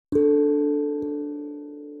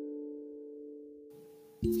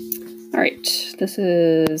All right, this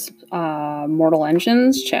is Mortal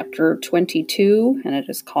Engines, Chapter 22, and it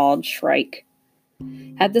is called Shrike.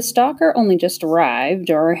 Had the stalker only just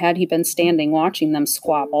arrived, or had he been standing watching them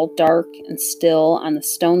squabble, dark and still, on the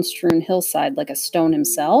stone-strewn hillside like a stone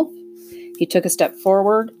himself? He took a step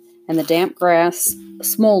forward, and the damp grass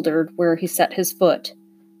smoldered where he set his foot.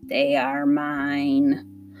 They are mine.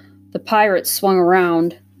 The pirate swung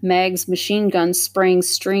around, Mag's machine gun spraying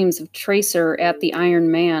streams of tracer at the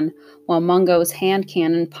Iron Man, while Mungo's hand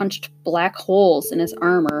cannon punched black holes in his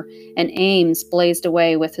armor, and Ames blazed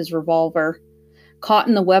away with his revolver. Caught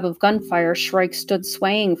in the web of gunfire, Shrike stood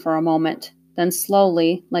swaying for a moment. Then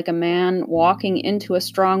slowly, like a man walking into a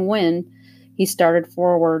strong wind, he started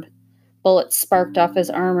forward. Bullets sparked off his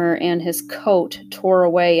armor, and his coat tore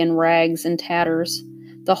away in rags and tatters.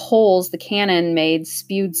 The holes the cannon made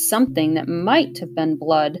spewed something that might have been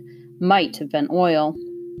blood, might have been oil.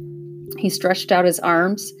 He stretched out his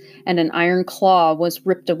arms, and an iron claw was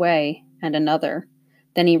ripped away, and another.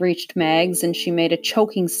 Then he reached Mag's, and she made a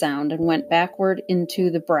choking sound and went backward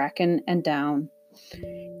into the bracken and down.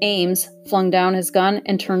 Ames flung down his gun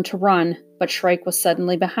and turned to run, but Shrike was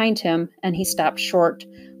suddenly behind him, and he stopped short,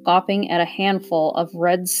 gawping at a handful of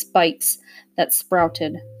red spikes that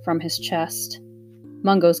sprouted from his chest.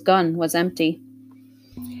 Mungo's gun was empty.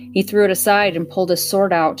 He threw it aside and pulled his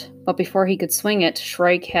sword out, but before he could swing it,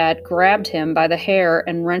 Shrike had grabbed him by the hair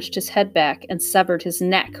and wrenched his head back and severed his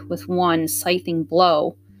neck with one scything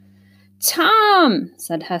blow. "Tom!"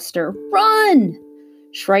 said Hester. "Run!"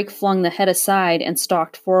 Shrike flung the head aside and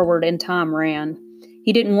stalked forward, and Tom ran.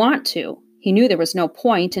 He didn't want to. He knew there was no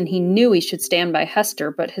point, and he knew he should stand by Hester,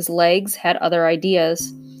 but his legs had other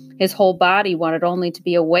ideas. His whole body wanted only to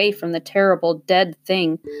be away from the terrible dead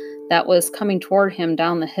thing that was coming toward him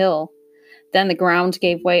down the hill. Then the ground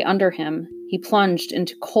gave way under him. He plunged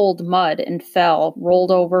into cold mud and fell,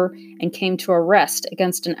 rolled over, and came to a rest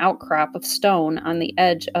against an outcrop of stone on the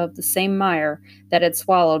edge of the same mire that had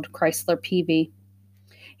swallowed Chrysler Peavy.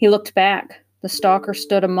 He looked back. The stalker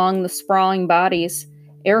stood among the sprawling bodies.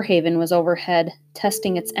 Airhaven was overhead,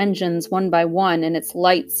 testing its engines one by one, and its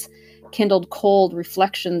lights kindled cold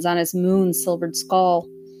reflections on his moon-silvered skull.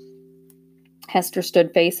 Hester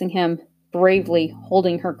stood facing him, bravely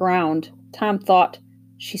holding her ground. Tom thought,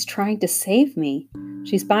 "She's trying to save me.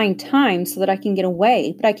 She's buying time so that I can get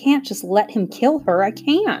away, but I can't just let him kill her. I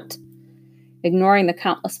can't." Ignoring the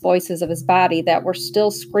countless voices of his body that were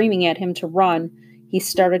still screaming at him to run, he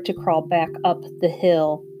started to crawl back up the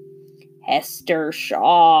hill. "Hester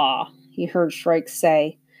Shaw," he heard Shrike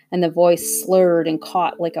say, and the voice slurred and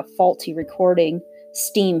caught like a faulty recording.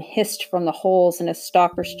 Steam hissed from the holes in his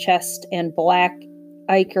stalker's chest, and black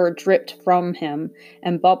ichor dripped from him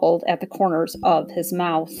and bubbled at the corners of his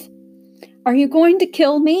mouth. "Are you going to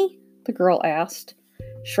kill me?" the girl asked.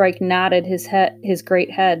 Shrike nodded his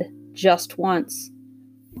great head just once.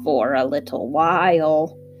 "For a little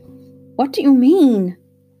while." "What do you mean?"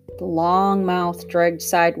 The long mouth dragged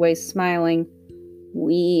sideways, smiling.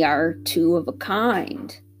 "We are two of a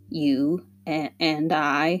kind. You and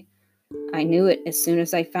I. I knew it as soon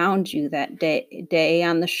as I found you that day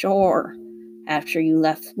on the shore, after you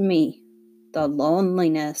left me. The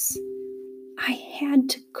loneliness." "I had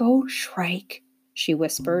to go, Shrike," she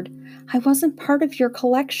whispered. "I wasn't part of your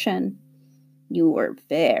collection." "You were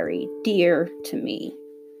very dear to me."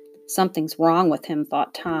 Something's wrong with him,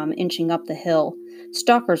 thought Tom, inching up the hill.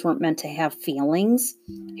 Stalkers weren't meant to have feelings.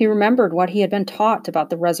 He remembered what he had been taught about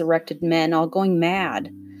the resurrected men all going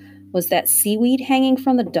mad. Was that seaweed hanging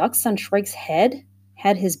from the ducks on Shrike's head?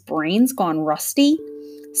 Had his brains gone rusty?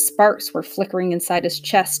 Sparks were flickering inside his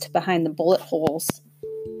chest behind the bullet holes.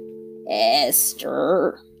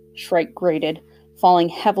 "Esther," Shrike grated, falling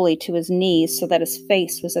heavily to his knees so that his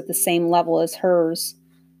face was at the same level as hers.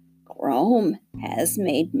 "Chrome has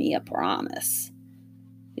made me a promise.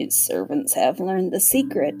 His servants have learned the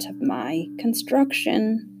secret of my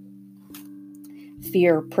construction."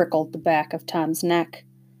 Fear prickled the back of Tom's neck.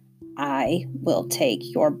 "I will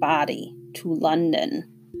take your body to London,"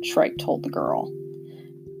 Shrike told the girl.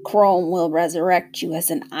 "Chrome will resurrect you as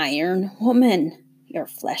an iron woman. Your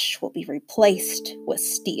flesh will be replaced with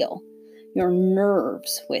steel, your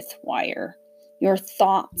nerves with wire, your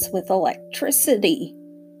thoughts with electricity.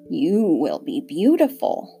 You will be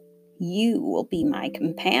beautiful. You will be my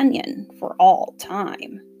companion for all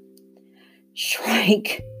time."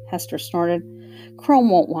 "Shrike," Hester snorted. "Chrome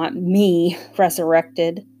won't want me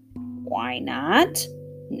resurrected." "Why not?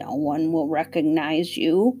 No one will recognize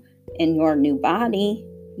you in your new body.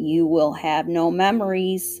 You will have no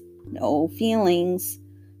memories, no feelings.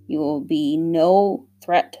 You will be no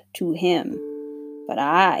threat to him. But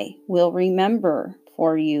I will remember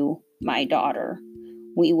for you my daughter.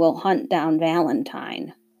 We will hunt down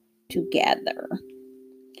Valentine together."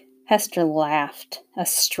 Hester laughed, a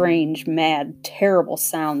strange, mad, terrible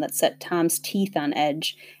sound that set Tom's teeth on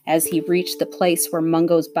edge as he reached the place where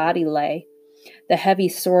Mungo's body lay. The heavy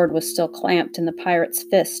sword was still clamped in the pirate's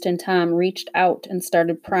fist, and Tom reached out and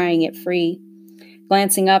started prying it free.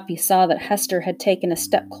 Glancing up, he saw that Hester had taken a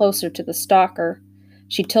step closer to the stalker.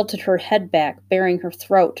 She tilted her head back, baring her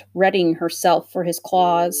throat, readying herself for his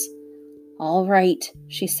claws. "All right,"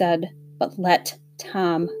 she said, "but let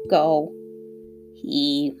Tom go."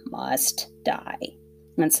 "He must die,"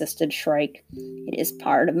 insisted Shrike. "It is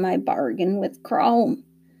part of my bargain with Chrome.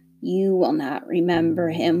 You will not remember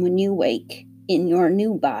him when you wake in your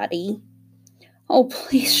new body." "Oh,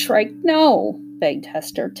 please, Shrike, no," begged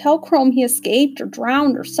Hester. "Tell Chrome he escaped or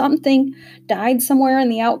drowned or something, died somewhere in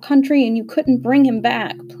the outcountry and you couldn't bring him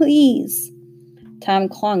back. Please." Tom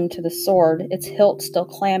clung to the sword, its hilt still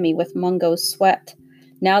clammy with Mungo's sweat.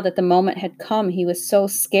 Now that the moment had come, he was so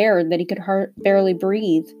scared that he could barely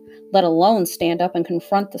breathe, let alone stand up and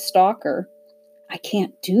confront the stalker. "I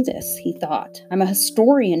can't do this," he thought. "I'm a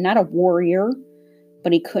historian, not a warrior."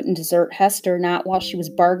 But he couldn't desert Hester, not while she was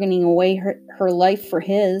bargaining away her life for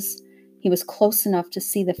his. He was close enough to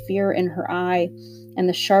see the fear in her eye and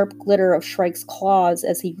the sharp glitter of Shrike's claws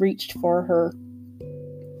as he reached for her.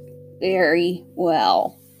 "Very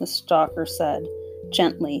well," the stalker said.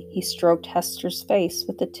 Gently, he stroked Hester's face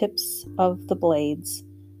with the tips of the blades.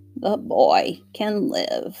 "The boy can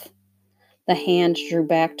live." The hand drew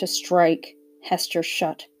back to strike. Hester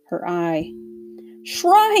shut her eye.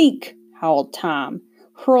 "Shrike!" howled Tom,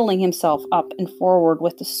 hurling himself up and forward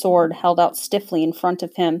with the sword held out stiffly in front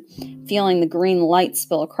of him, feeling the green light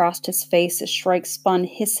spill across his face as Shrike spun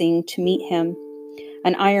hissing to meet him.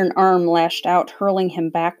 An iron arm lashed out, hurling him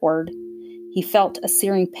backward. He felt a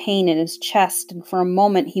searing pain in his chest, and for a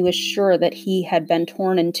moment he was sure that he had been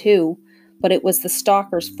torn in two, but it was the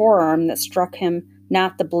stalker's forearm that struck him,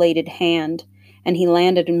 not the bladed hand, and he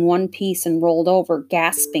landed in one piece and rolled over,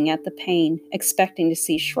 gasping at the pain, expecting to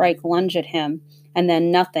see Shrike lunge at him, and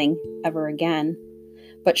then nothing ever again.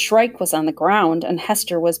 But Shrike was on the ground, and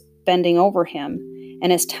Hester was bending over him,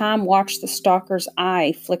 and as Tom watched, the stalker's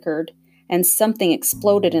eye flickered, and something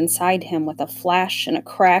exploded inside him with a flash and a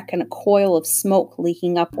crack and a coil of smoke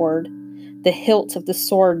leaking upward. The hilt of the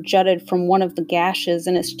sword jutted from one of the gashes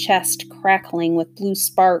in his chest, crackling with blue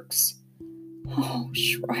sparks. "Oh,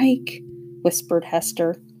 Shrike," whispered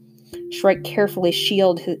Hester. Shrike carefully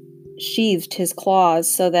sheathed his claws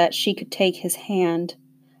so that she could take his hand.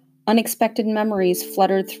 Unexpected memories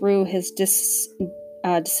fluttered through his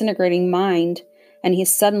disintegrating mind, and he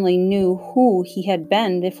suddenly knew who he had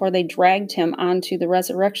been before they dragged him onto the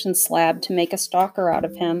resurrection slab to make a stalker out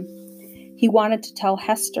of him. He wanted to tell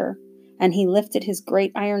Hester, and he lifted his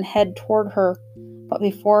great iron head toward her, but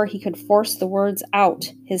before he could force the words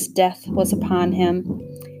out, his death was upon him,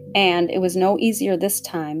 and it was no easier this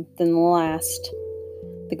time than the last.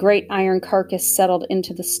 The great iron carcass settled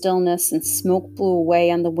into the stillness, and smoke blew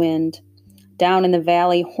away on the wind. Down in the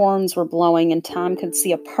valley, horns were blowing, and Tom could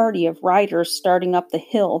see a party of riders starting up the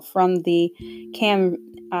hill from the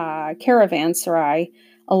caravanserai,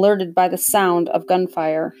 alerted by the sound of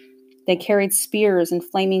gunfire. They carried spears and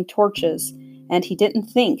flaming torches, and he didn't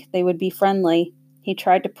think they would be friendly. He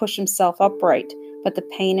tried to push himself upright, but the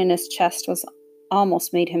pain in his chest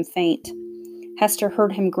almost made him faint. Hester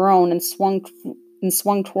heard him groan and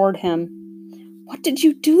swung toward him. "What did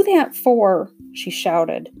you do that for?" she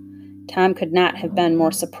shouted. Tom could not have been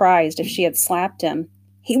more surprised if she had slapped him.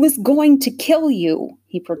 "He was going to kill you,"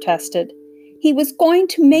 he protested. "He was going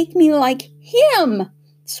to make me like him,"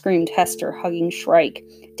 screamed Hester, hugging Shrike.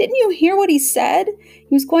 "Didn't you hear what he said?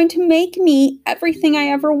 He was going to make me everything I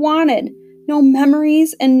ever wanted. No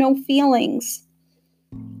memories and no feelings.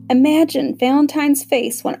 Imagine Valentine's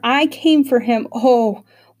face when I came for him. Oh,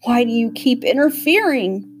 why do you keep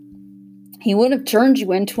interfering?" "He would have turned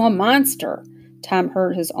you into a monster." Tom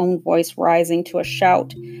heard his own voice rising to a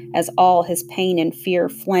shout as all his pain and fear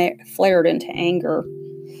flared into anger.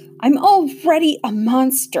 "I'm already a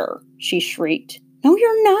monster," she shrieked. "No,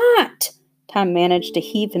 you're not." Tom managed to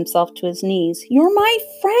heave himself to his knees. "You're my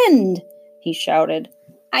friend," he shouted.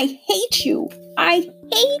 "I hate you. I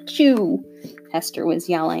hate you," Hester was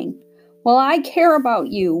yelling. "Well, I care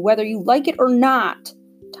about you, whether you like it or not,"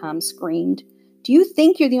 Tom screamed. "Do you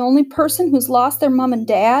think you're the only person who's lost their mom and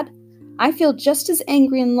dad? I feel just as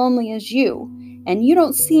angry and lonely as you, and you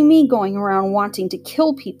don't see me going around wanting to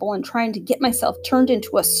kill people and trying to get myself turned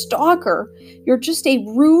into a stalker. You're just a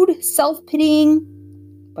rude, self-pitying—"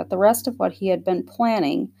 But the rest of what he had been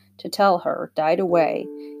planning to tell her died away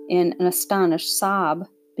in an astonished sob.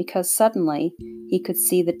 because suddenly he could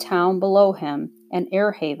see the town below him and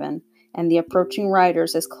Airhaven and the approaching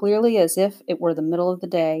riders as clearly as if it were the middle of the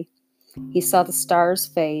day. He saw the stars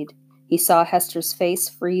fade. He saw Hester's face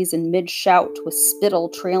freeze in mid-shout with spittle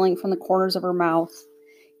trailing from the corners of her mouth.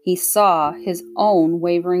 He saw his own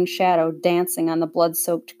wavering shadow dancing on the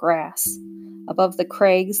blood-soaked grass. Above the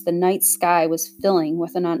crags, the night sky was filling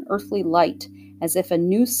with an unearthly light, as if a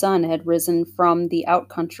new sun had risen from the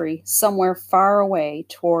outcountry somewhere far away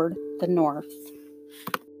toward the north.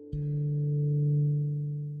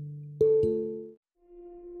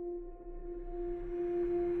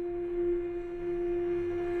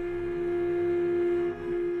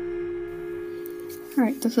 All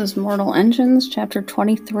right, this is Mortal Engines, chapter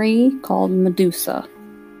 23, called Medusa.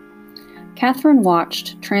 Catherine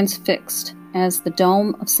watched, transfixed, as the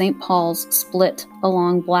dome of St. Paul's split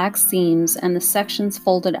along black seams and the sections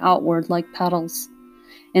folded outward like petals.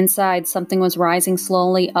 Inside, something was rising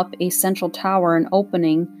slowly up a central tower and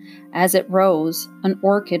opening, as it rose, an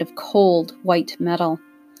orchid of cold, white metal.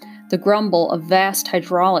 The grumble of vast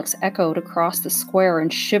hydraulics echoed across the square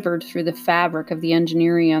and shivered through the fabric of the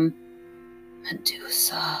engineerium.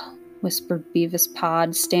 "Medusa," whispered Beavis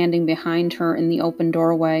Pod, standing behind her in the open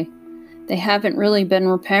doorway. "They haven't really been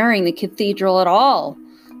repairing the cathedral at all.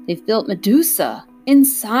 They've built Medusa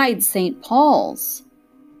inside St. Paul's."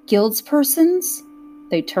 "Guildspersons?"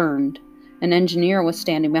 They turned. An engineer was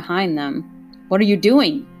standing behind them. "What are you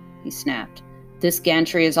doing?" he snapped. "This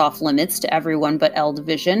gantry is off limits to everyone but L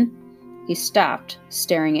Division." He stopped,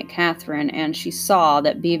 staring at Catherine, and she saw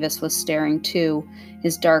that Beavis was staring too,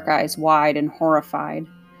 his dark eyes wide and horrified.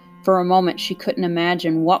 For a moment she couldn't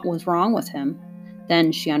imagine what was wrong with him.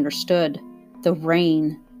 Then she understood. The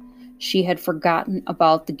rain. She had forgotten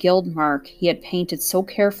about the guild mark he had painted so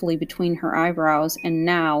carefully between her eyebrows, and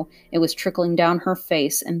now it was trickling down her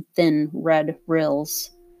face in thin red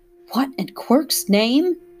rills. "What in Quirk's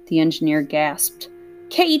name?" the engineer gasped.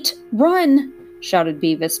 "Kate, run!" shouted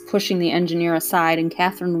Beavis, pushing the engineer aside, and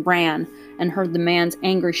Catherine ran and heard the man's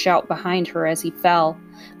angry shout behind her as he fell.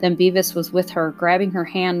 Then Beavis was with her, grabbing her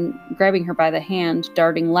by the hand,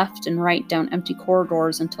 darting left and right down empty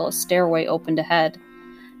corridors until a stairway opened ahead.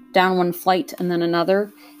 Down one flight and then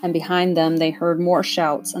another, and behind them they heard more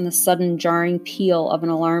shouts and the sudden jarring peal of an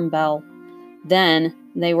alarm bell. Then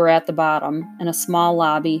they were at the bottom, in a small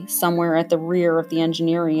lobby somewhere at the rear of the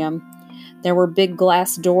engineerium. There were big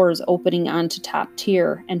glass doors opening onto top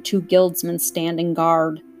tier, and 2 guildsmen standing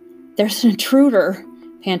guard. "There's an intruder,"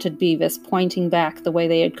 panted Beavis, pointing back the way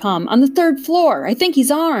they had come. "On the 3rd floor! I think he's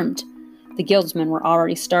armed!" The guildsmen were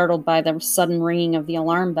already startled by the sudden ringing of the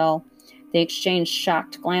alarm bell. They exchanged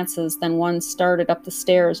shocked glances, then one started up the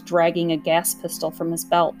stairs, dragging a gas pistol from his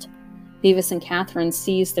belt. Beavis and Catherine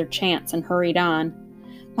seized their chance and hurried on.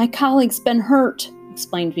 "My colleague's been hurt,"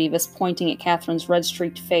 explained Beavis, pointing at Catherine's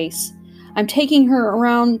red-streaked face. "I'm taking her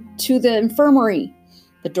around to the infirmary."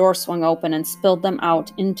 The door swung open and spilled them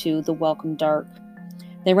out into the welcome dark.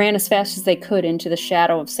 They ran as fast as they could into the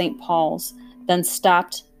shadow of St. Paul's, then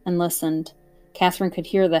stopped and listened. Catherine could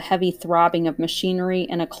hear the heavy throbbing of machinery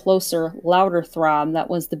and a closer, louder throb that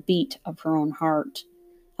was the beat of her own heart.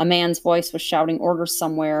 A man's voice was shouting orders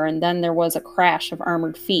somewhere, and then there was a crash of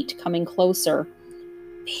armored feet coming closer.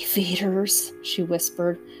 "Beefeaters," she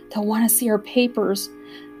whispered. "They'll want to see our papers.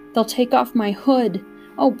 They'll take off my hood.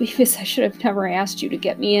 Oh, Beavis, I should have never asked you to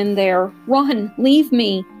get me in there. Run! Leave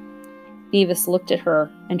me!" Beavis looked at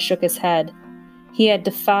her and shook his head. He had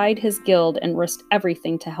defied his guild and risked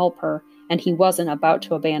everything to help her, and he wasn't about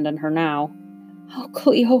to abandon her now. "Oh,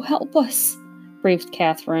 Cleo, help us," breathed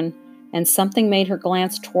Catherine, and something made her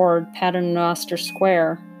glance toward Paternoster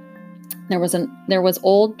Square. There was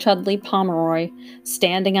old Chudley Pomeroy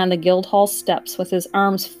standing on the Guildhall steps with his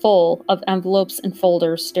arms full of envelopes and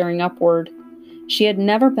folders staring upward. She had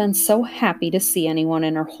never been so happy to see anyone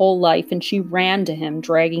in her whole life, and she ran to him,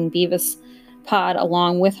 dragging Beavis Pod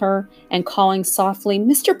along with her and calling softly,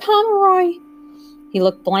 "Mr. Pomeroy!" He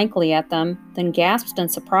looked blankly at them, then gasped in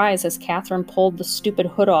surprise as Catherine pulled the stupid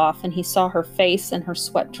hood off, and he saw her face and her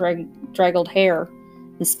sweat-draggled hair.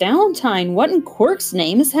 "Miss Valentine, what in Quirk's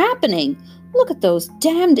name is happening? Look at those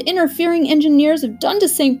damned interfering engineers have done to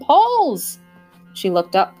St. Paul's!" She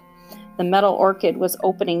looked up. The metal orchid was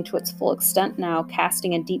opening to its full extent now,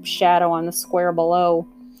 casting a deep shadow on the square below.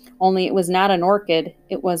 Only it was not an orchid.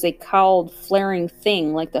 It was a cowled, flaring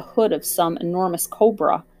thing like the hood of some enormous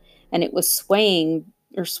cobra, and it was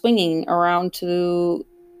swinging around to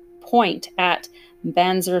point at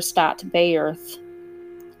Banzerstadt Bayerth.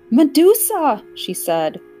 "Medusa!" she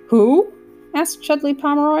said. "Who?" asked Chudley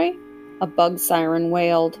Pomeroy. A bug siren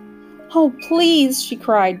wailed. Oh, please, she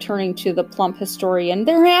cried, turning to the plump historian.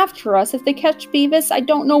 They're after us. If they catch Beavis, I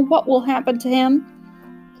don't know what will happen to him.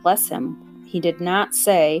 Bless him. He did not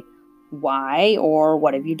say, why or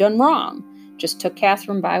what have you done wrong? Just took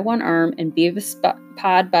Catherine by one arm and Beavis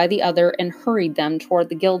Pod by the other and hurried them toward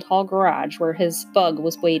the Guildhall garage where his bug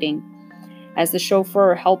was waiting. As the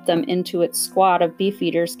chauffeur helped them into its squad of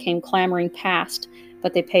beefeaters came clamoring past,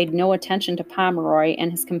 but they paid no attention to Pomeroy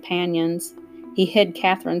and his companions. He hid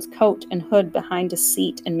Catherine's coat and hood behind a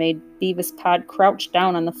seat and made Beavis Pod crouch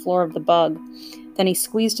down on the floor of the bug. Then he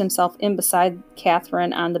squeezed himself in beside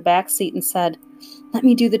Catherine on the back seat and said, Let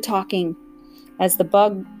me do the talking, as the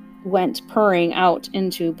bug went purring out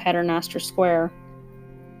into Paternoster Square.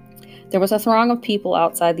 There was a throng of people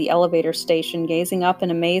outside the elevator station gazing up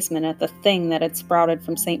in amazement at the thing that had sprouted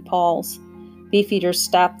from St. Paul's. Beefeaters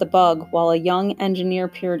stopped the bug while a young engineer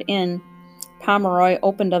peered in. Pomeroy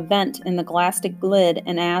opened a vent in the glassed lid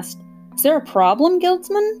and asked, Is there a problem,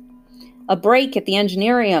 Guildsman? A break at the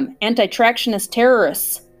Engineerium. Anti-tractionist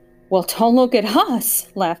terrorists. Well, don't look at us,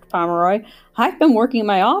 laughed Pomeroy. I've been working in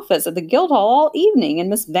my office at the Guildhall all evening, and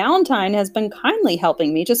Miss Valentine has been kindly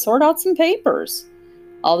helping me to sort out some papers.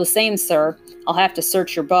 All the same, sir, I'll have to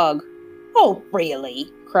search your bug. Oh, really?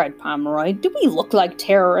 Cried Pomeroy. Do we look like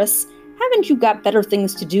terrorists? Haven't you got better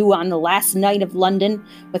things to do on the last night of London,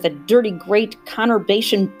 with a dirty great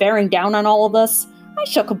conurbation bearing down on all of us? I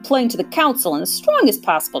shall complain to the council in the strongest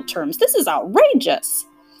possible terms. This is outrageous.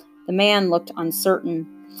 The man looked uncertain,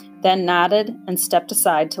 then nodded and stepped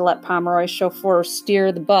aside to let Pomeroy's chauffeur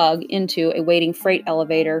steer the bug into a waiting freight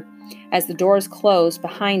elevator. As the doors closed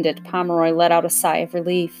behind it, Pomeroy let out a sigh of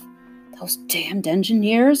relief. Those damned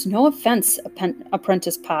engineers! No offense,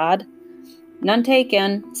 Apprentice Pod. None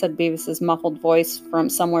taken, said Beavis's muffled voice from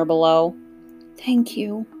somewhere below. Thank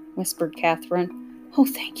you, whispered Catherine. Oh,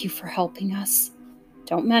 thank you for helping us.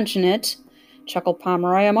 Don't mention it, chuckled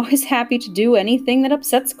Pomeroy. I'm always happy to do anything that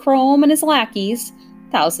upsets Chrome and his lackeys.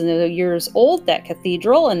 Thousands of years old, that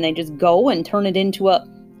cathedral, and they just go and turn it into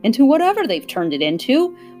whatever they've turned it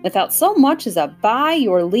into, without so much as a by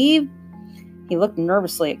your leave. He looked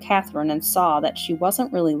nervously at Catherine and saw that she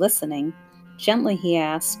wasn't really listening. Gently he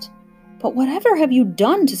asked, But whatever have you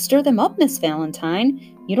done to stir them up, Miss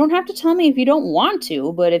Valentine? You don't have to tell me if you don't want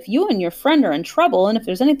to, but if you and your friend are in trouble, and if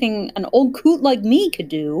there's anything an old coot like me could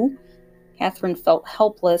do. Catherine felt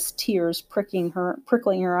helpless, tears prickling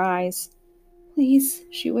her eyes. Please,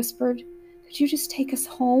 she whispered, could you just take us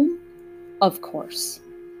home? Of course.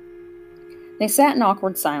 They sat in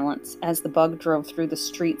awkward silence as the bug drove through the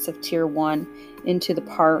streets of Tier 1 into the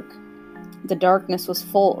park. The darkness was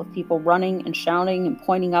full of people running and shouting and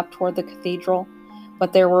pointing up toward the cathedral,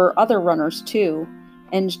 but there were other runners too,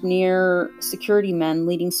 engineer security men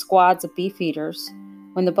leading squads of beefeaters.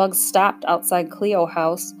 When the bug stopped outside Cleo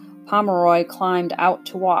House, Pomeroy climbed out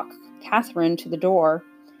to walk Catherine to the door.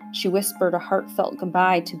 She whispered a heartfelt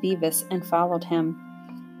goodbye to Beavis and followed him.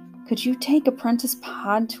 Could you take Apprentice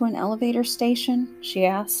Pod to an elevator station? She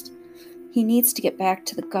asked. He needs to get back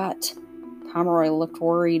to the gut. Pomeroy looked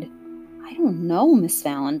worried. I don't know, Miss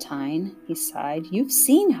Valentine, he sighed. You've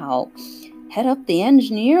seen how head up the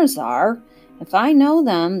engineers are. If I know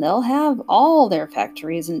them, they'll have all their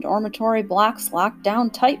factories and dormitory blocks locked down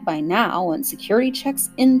tight by now and security checks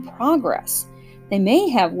in progress. They may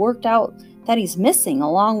have worked out that he's missing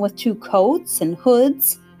along with 2 coats and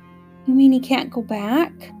hoods. You mean he can't go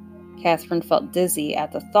back? Catherine felt dizzy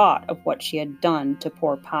at the thought of what she had done to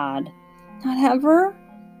poor Pod. Not ever?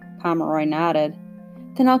 Pomeroy nodded.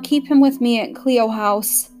 Then I'll keep him with me at Cleo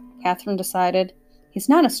House, Catherine decided. He's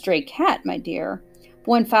not a stray cat, my dear. But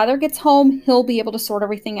when Father gets home, he'll be able to sort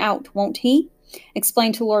everything out, won't he?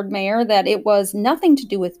 Explain to Lord Mayor that it was nothing to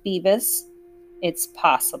do with Beavis. It's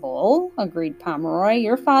possible, agreed Pomeroy.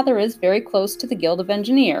 Your father is very close to the Guild of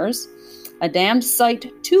Engineers. A damned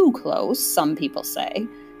sight too close, some people say.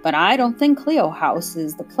 But I don't think Cleo House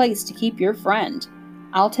is the place to keep your friend.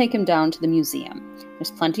 I'll take him down to the museum. There's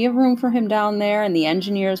plenty of room for him down there, and the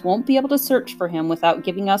engineers won't be able to search for him without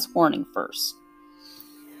giving us warning first.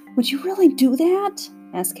 Would you really do that?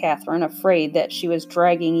 Asked Catherine, afraid that she was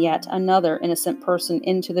dragging yet another innocent person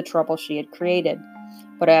into the trouble she had created.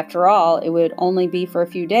 But after all, it would only be for a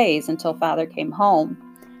few days until Father came home.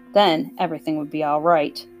 Then everything would be all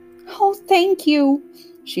right. Oh, thank you,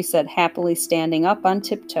 she said happily, standing up on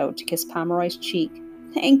tiptoe to kiss Pomeroy's cheek.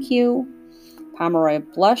 Thank you. Pomeroy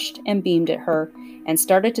blushed and beamed at her, and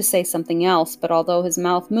started to say something else, but although his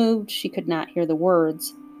mouth moved, she could not hear the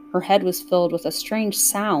words. Her head was filled with a strange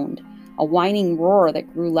sound, a whining roar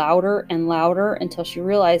that grew louder and louder until she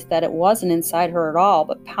realized that it wasn't inside her at all,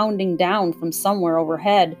 but pounding down from somewhere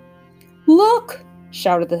overhead. Look!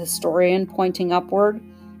 shouted the historian, pointing upward.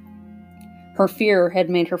 Her fear had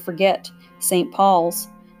made her forget St. Paul's.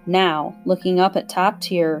 Now, looking up at top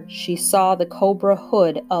tier, she saw the cobra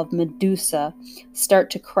hood of Medusa start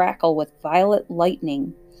to crackle with violet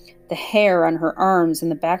lightning. The hair on her arms and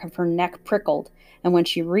the back of her neck prickled, and when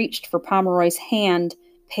she reached for Pomeroy's hand,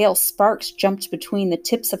 pale sparks jumped between the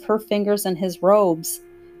tips of her fingers and his robes.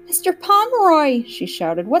 "Mr. Pomeroy!" she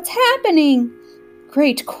shouted. "What's happening?"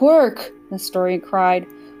 "Great Quirk!" the historian cried.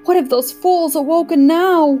 "What have those fools awoken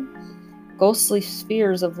now?" Ghostly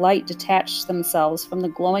spheres of light detached themselves from the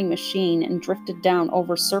glowing machine and drifted down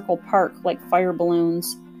over Circle Park like fire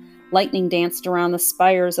balloons. Lightning danced around the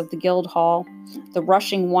spires of the Guildhall. The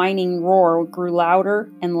rushing, whining roar grew louder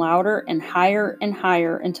and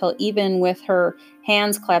higher until even with her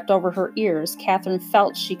hands clapped over her ears, Catherine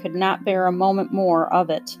felt she could not bear a moment more of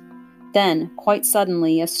it. Then, quite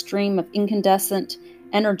suddenly, a stream of incandescent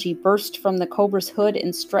energy burst from the cobra's hood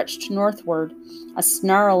and stretched northward, a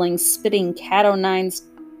snarling, spitting cat-o'-nine's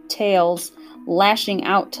tails lashing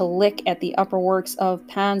out to lick at the upper works of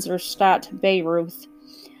Panzerstadt Bayreuth.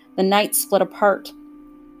 The night split apart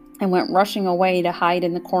and went rushing away to hide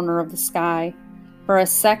in the corner of the sky. For a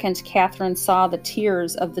second, Catherine saw the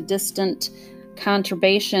tiers of the distant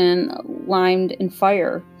conturbation limed in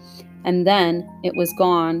fire, and then it was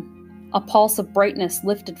gone. A pulse of brightness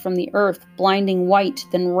lifted from the earth, blinding white,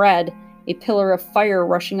 then red, a pillar of fire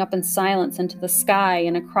rushing up in silence into the sky,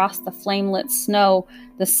 and across the flame-lit snow,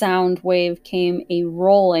 the sound wave came a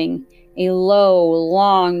rolling, a low,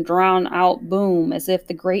 long, drawn-out boom, as if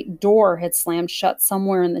the great door had slammed shut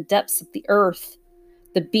somewhere in the depths of the earth.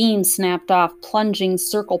 The beam snapped off, plunging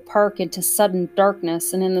Circle Park into sudden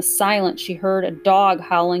darkness, and in the silence she heard a dog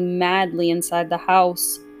howling madly inside the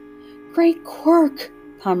house. "Great Quirk!"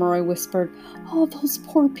 Pomeroy whispered. "All those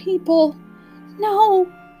poor people!" "No!"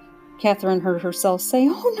 Catherine heard herself say.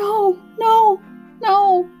 "Oh, no, no,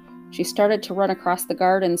 no!" She started to run across the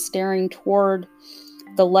garden, staring toward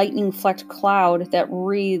the lightning-flecked cloud that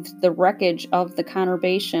wreathed the wreckage of the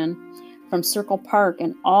conurbation. From Circle Park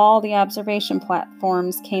and all the observation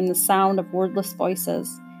platforms came the sound of wordless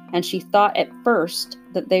voices, and she thought at first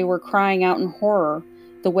that they were crying out in horror,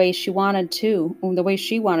 the way she wanted to,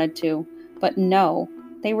 but no,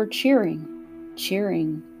 they were cheering,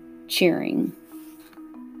 cheering, cheering.